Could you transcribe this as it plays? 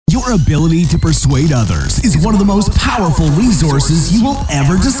Your ability to persuade others is one of the most powerful resources you will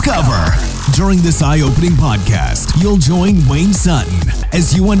ever discover. During this eye-opening podcast, you'll join Wayne Sutton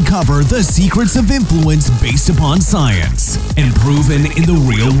as you uncover the secrets of influence based upon science and proven in the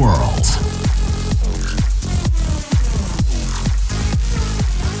real world.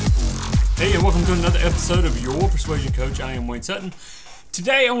 Hey, and welcome to another episode of Your Persuasion Coach. I am Wayne Sutton.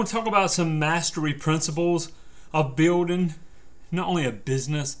 Today, I want to talk about some mastery principles of building not only a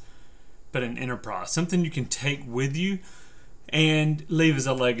business, but an enterprise. Something you can take with you and leave as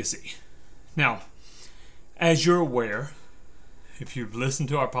a legacy. Now, as you're aware, if you've listened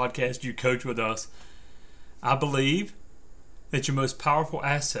to our podcast, you coach with us, I believe that your most powerful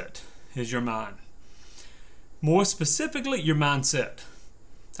asset is your mind. More specifically, your mindset.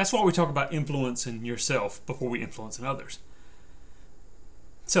 That's why we talk about influencing yourself before we influence others.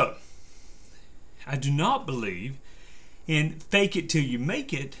 So, I do not believe in fake it till you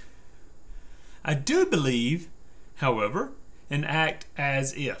make it. I do believe, however, in act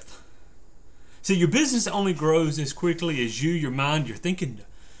as if. See, your business only grows as quickly as you, your mind, your thinking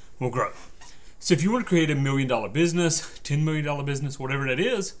will grow. So if you want to create $1 million business, $10 million business, whatever that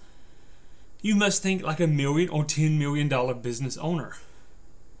is, you must think like $1 million or $10 million business owner.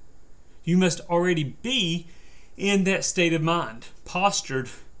 You must already be in that state of mind,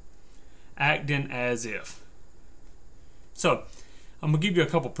 postured, acting as if. So, I'm going to give you a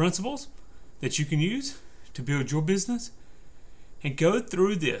couple principles that you can use to build your business and go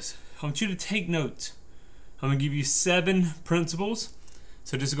through this. I want you to take notes. I'm going to give you 7 principles.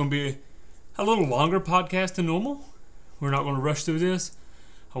 So this is going to be a little longer podcast than normal. We're not going to rush through this.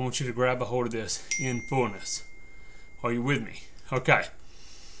 I want you to grab a hold of this in fullness. Are you with me? Okay.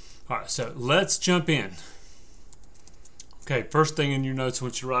 All right, so let's jump in. Okay, first thing in your notes I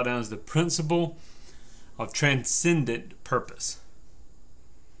want you to write down is the principle of transcendent purpose.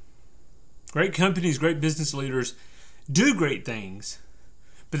 Great companies, great business leaders do great things,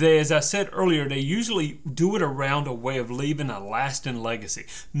 but they, as I said earlier, they usually do it around a way of leaving a lasting legacy,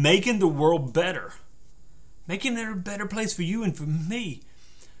 making the world better, making it a better place for you and for me.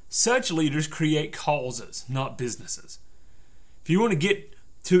 Such leaders create causes, not businesses. If you want to get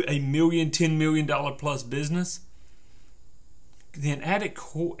to $1 million, $10 million plus business, then at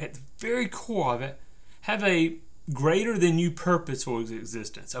the very core of it, have a greater than you purpose for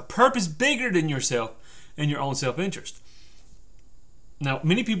existence. A purpose bigger than yourself and your own self-interest. Now,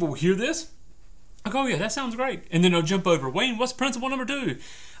 many people will hear this, like, oh yeah, that sounds great. And then they'll jump over, Wayne, what's principle number 2?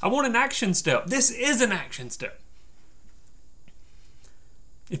 I want an action step. This is an action step.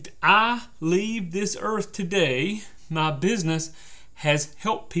 If I leave this earth today, my business has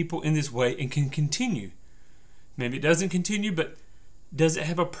helped people in this way and can continue. Maybe it doesn't continue, but does it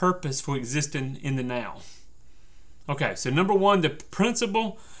have a purpose for existing in the now? Okay, so number 1, the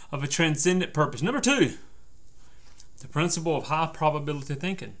principle of a transcendent purpose. Number 2, the principle of high probability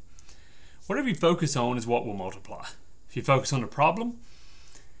thinking. Whatever you focus on is what will multiply. If you focus on the problem,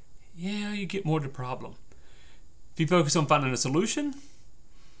 you get more to the problem. If you focus on finding a solution,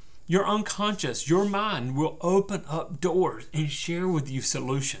 your unconscious, your mind will open up doors and share with you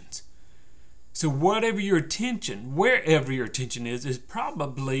solutions. So wherever your attention is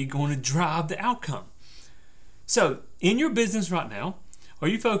probably going to drive the outcome. So in your business right now, are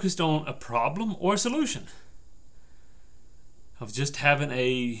you focused on a problem or a solution? I was just having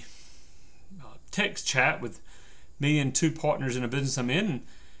a text chat with me and 2 partners in a business I'm in, and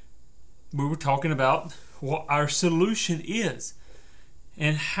we were talking about what our solution is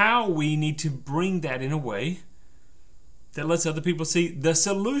and how we need to bring that in a way that lets other people see the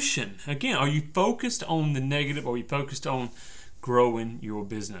solution. Again, are you focused on the negative or are you focused on growing your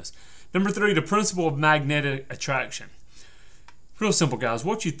business? Number 3, the principle of magnetic attraction. Real simple, guys.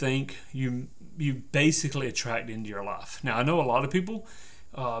 What you think, you basically attract into your life. Now, I know a lot of people,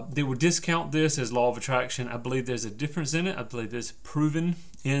 they will discount this as law of attraction. I believe there's a difference in it. I believe it's proven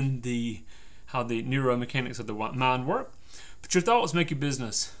in how the neuromechanics of the mind work. But your thoughts make your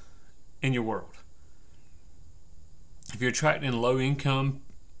business in your world. If you're attracting low-income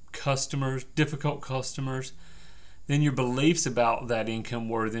customers, difficult customers, then your beliefs about that income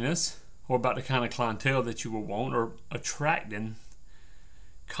worthiness or about the kind of clientele that you will want are attracting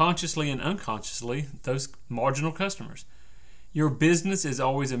consciously and unconsciously those marginal customers. Your business is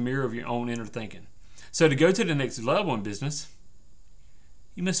always a mirror of your own inner thinking. So to go to the next level in business,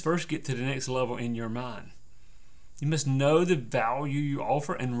 you must first get to the next level in your mind. You must know the value you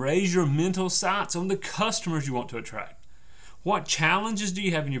offer and raise your mental sights on the customers you want to attract. What challenges do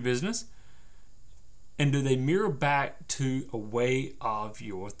you have in your business? And do they mirror back to a way of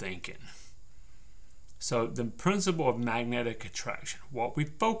your thinking? So the principle of magnetic attraction, what we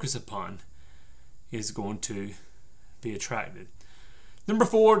focus upon is going to be attracted. Number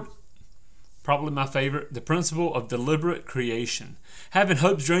 4, probably my favorite, the principle of deliberate creation. Having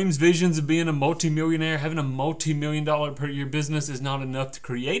hopes, dreams, visions of being a multimillionaire, having a multi-million-dollar per year business is not enough to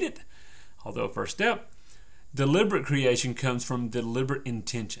create it. Although first step, deliberate creation comes from deliberate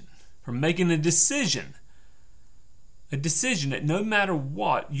intention, from making a decision that no matter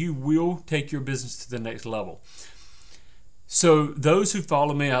what, you will take your business to the next level. So those who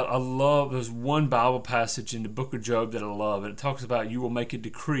follow me, I love, there's one Bible passage in the book of Job that I love, and it talks about you will make a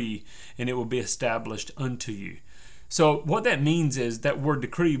decree and it will be established unto you. So what that means is that word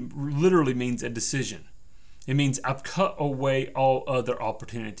decree literally means a decision. It means I've cut away all other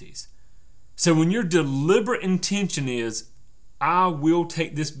opportunities. So when your deliberate intention is, I will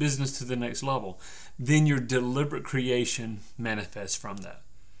take this business to the next level, then your deliberate creation manifests from that.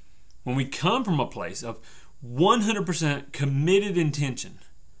 When we come from a place of 100% committed intention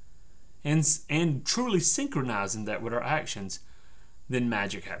and truly synchronizing that with our actions, then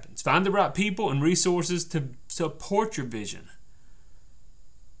magic happens. Find the right people and resources to support your vision.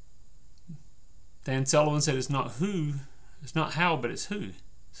 Dan Sullivan said it's not how, but it's who.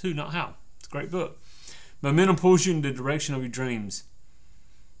 It's who, not how. It's a great book. Momentum pulls you in the direction of your dreams.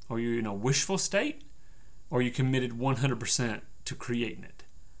 Are you in a wishful state, or are you committed 100% to creating it?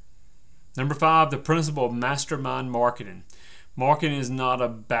 Number 5, the principle of mastermind marketing. Marketing is not a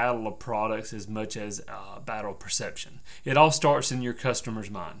battle of products as much as a battle of perception. It all starts in your customer's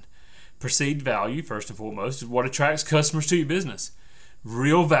mind. Perceived value, first and foremost, is what attracts customers to your business.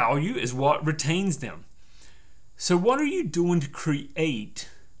 Real value is what retains them. So what are you doing to create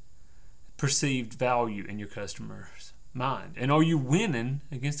perceived value in your customer's mind? And are you winning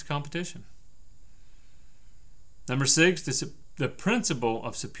against the competition? Number 6, the principle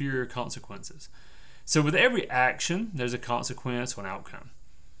of superior consequences. So with every action, there's a consequence or an outcome.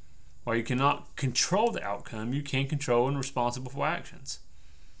 While you cannot control the outcome, you can control and responsible for actions.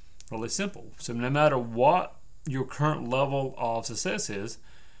 Really simple. So no matter what your current level of success is,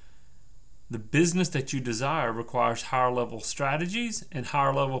 the business that you desire requires higher level strategies and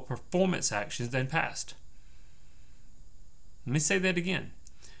higher level performance actions than past. Let me say that again.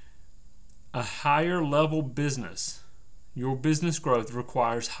 A higher level business, your business growth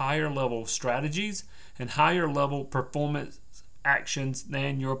requires higher level strategies and higher level performance actions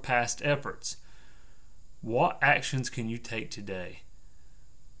than your past efforts. What actions can you take today?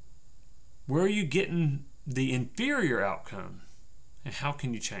 Where are you getting the inferior outcome, and how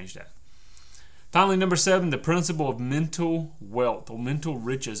can you change that? Finally, number 7, the principle of mental wealth or mental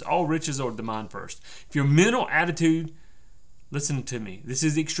riches. All riches are the mind first. If your mental attitude, listen to me, this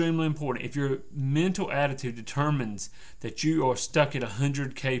is extremely important. If your mental attitude determines that you are stuck at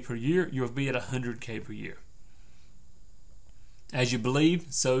 100K per year, you'll be at 100K per year. As you believe,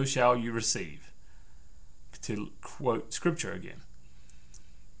 so shall you receive. To quote scripture again.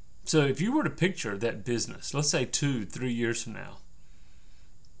 So if you were to picture that business, let's say 2-3 years from now,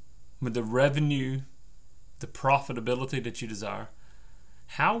 with the revenue, the profitability that you desire,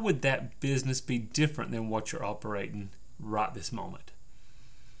 how would that business be different than what you're operating right this moment?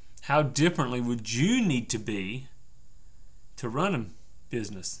 How differently would you need to be to run a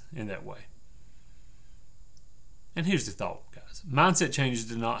business in that way? And here's the thought, guys. Mindset changes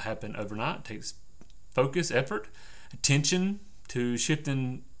do not happen overnight. It takes focus, effort, attention to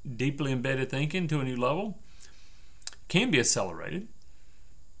shifting deeply embedded thinking to a new level. It can be accelerated.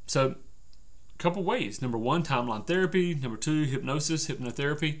 So, a couple ways. Number 1, timeline therapy. Number 2, hypnosis,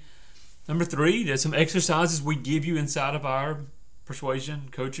 hypnotherapy. Number 3, there's some exercises we give you inside of our persuasion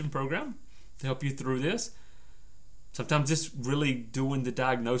coaching program to help you through this. Sometimes just really doing the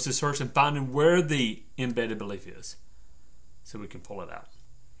diagnosis first and finding where the embedded belief is so we can pull it out.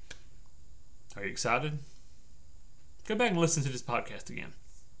 Are you excited? Go back and listen to this podcast again.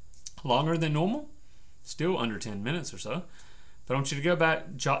 Longer than normal, still under 10 minutes or so. But I want you to go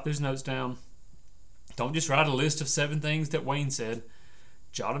back, jot those notes down. Don't just write a list of 7 things that Wayne said.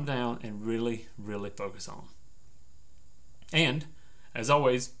 Jot them down and really, really focus on them. And, as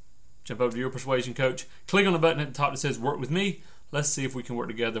always, jump over to your persuasion coach. Click on the button at the top that says work with me. Let's see if we can work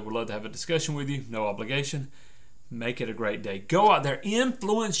together. We'd love to have a discussion with you. No obligation. Make it a great day. Go out there.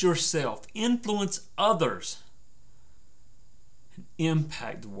 Influence yourself. Influence others. And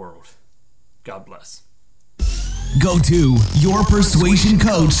impact the world. God bless. Go to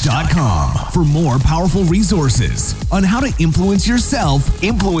yourpersuasioncoach.com for more powerful resources on how to influence yourself,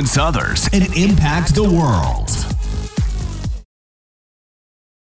 influence others, and impact the world.